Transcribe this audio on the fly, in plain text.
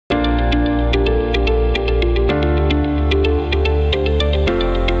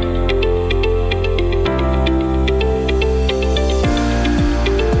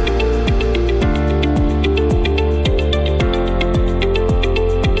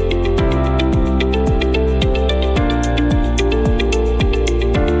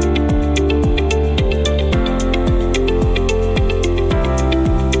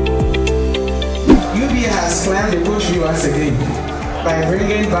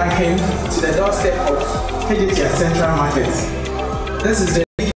banking to the doorstep of Kejetia Central Market. This is the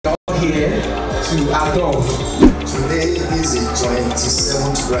door here to adore. Today is the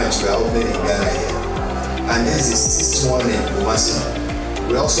 27th branch we are opening in Ghana here, and this is the 6th one in Kumasi.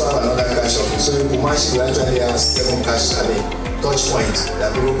 We also have another cash office. So in Kumasi, we actually have 7 touch points that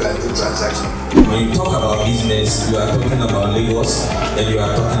people can do transactions. When you talk about business, you are talking about Lagos and you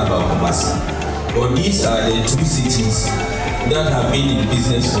are talking about Kumasi. But these are the 2 cities that have been in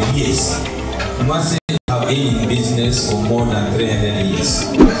business for years. Kumasi have been in business for more than 300 years.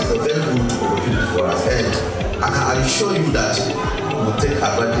 It's a very good opportunity for us, and I can assure you that we will take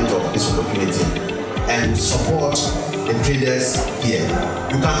advantage of this opportunity and support the traders here.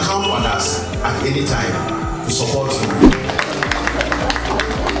 You can count on us at any time to support you.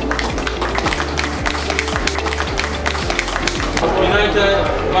 United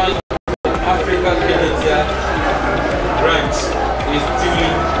Bank Africa Kejetia branch is still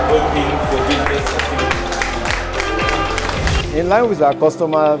open for business activity. In line with our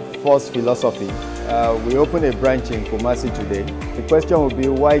customer first philosophy, we opened a branch in Kumasi today. The question will be,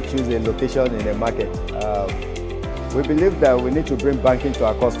 why choose a location in the market? We believe that we need to bring banking to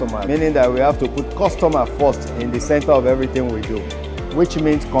our customer, meaning that we have to put customer first in the center of everything we do, which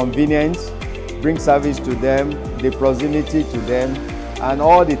means convenience, bring service to them, the proximity to them, and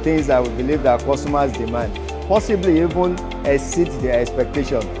all the things that we believe that customers demand, possibly even exceed their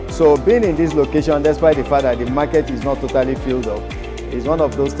expectation. So being in this location, despite the fact that the market is not totally filled up, is one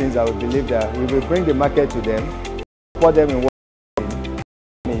of those things that we believe that we will bring the market to them, support them in what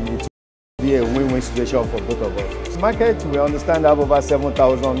they need. It will be a win-win situation for both of us. This market, we understand, have over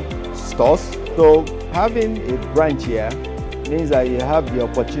 7,000 stores. So having a branch here means that you have the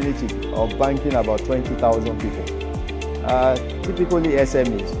opportunity of banking about 20,000 people, typically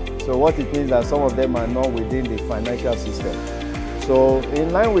SMEs. So what it means that some of them are not within the financial system. So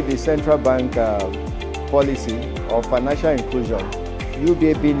in line with the central bank policy of financial inclusion,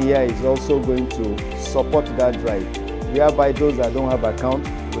 UBA being here is also going to support that drive, whereby those that don't have account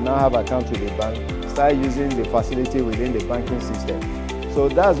will now have account with the bank, start using the facility within the banking system. So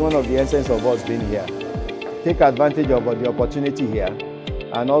that's one of the essence of us being here. Take advantage of the opportunity here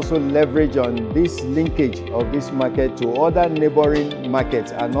and also leverage on this linkage of this market to other neighboring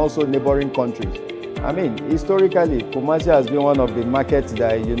markets and also neighboring countries. I mean, historically, Kumasi has been one of the markets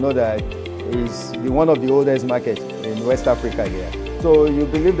that you know that is one of the oldest markets in West Africa here. So you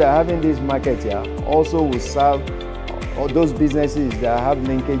believe that having this market here also will serve all those businesses that have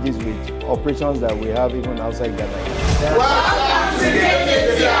linkages with operations that we have even outside Ghana.